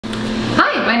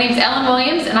name's Ellen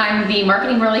Williams and I'm the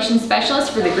Marketing Relations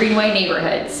Specialist for the Greenway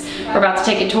neighborhoods. We're about to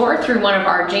take a tour through one of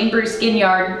our Jane Bruce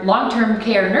Skinyard long-term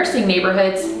care nursing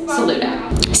neighborhoods,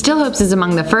 Saluda. Still Hopes is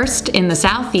among the first in the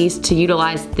Southeast to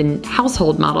utilize the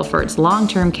household model for its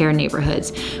long-term care neighborhoods,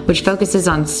 which focuses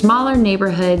on smaller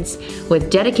neighborhoods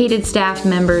with dedicated staff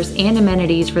members and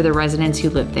amenities for the residents who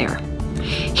live there.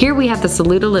 Here we have the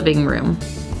Saluda living room.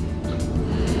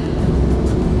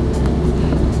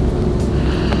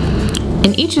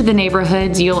 In each of the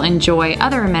neighborhoods, you'll enjoy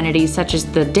other amenities such as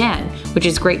the den, which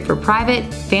is great for private,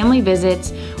 family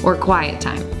visits, or quiet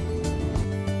time.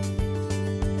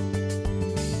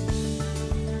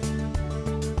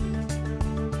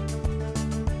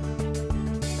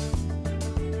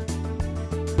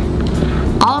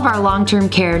 All of our long-term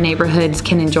care neighborhoods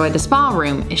can enjoy the spa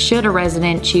room should a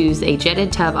resident choose a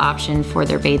jetted tub option for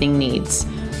their bathing needs.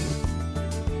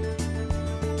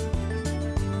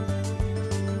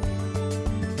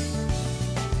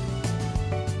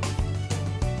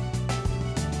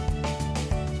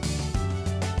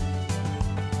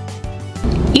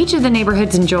 Each of the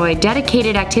neighborhoods enjoy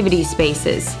dedicated activity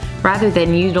spaces rather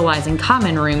than utilizing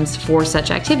common rooms for such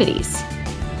activities.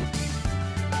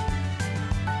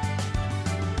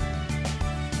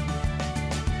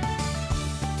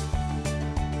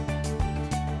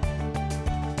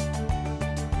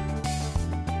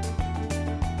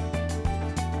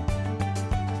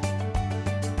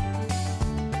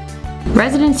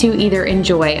 Residents who either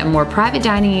enjoy a more private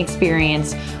dining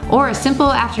experience or a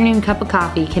simple afternoon cup of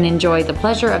coffee can enjoy the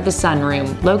pleasure of the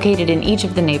sunroom located in each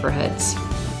of the neighborhoods.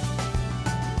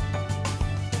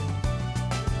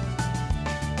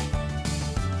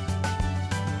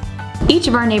 Each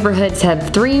of our neighborhoods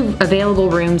have 3 available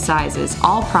room sizes,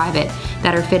 all private,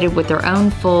 that are fitted with their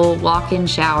own full walk-in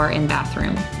shower and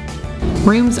bathroom.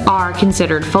 Rooms are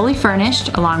considered fully furnished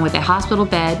along with a hospital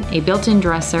bed, a built-in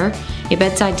dresser, a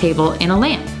bedside table, and a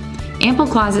lamp. Ample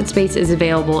closet space is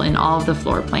available in all of the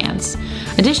floor plans.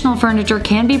 Additional furniture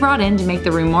can be brought in to make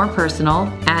the room more personal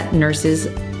at nurses'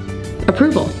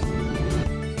 approval.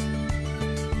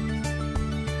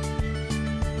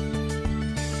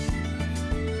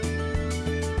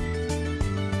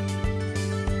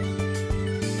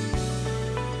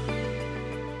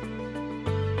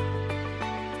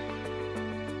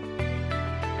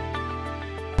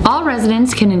 All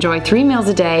residents can enjoy 3 meals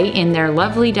a day in their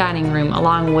lovely dining room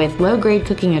along with low-grade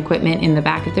cooking equipment in the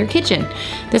back of their kitchen.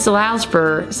 This allows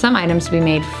for some items to be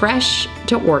made fresh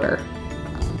to order.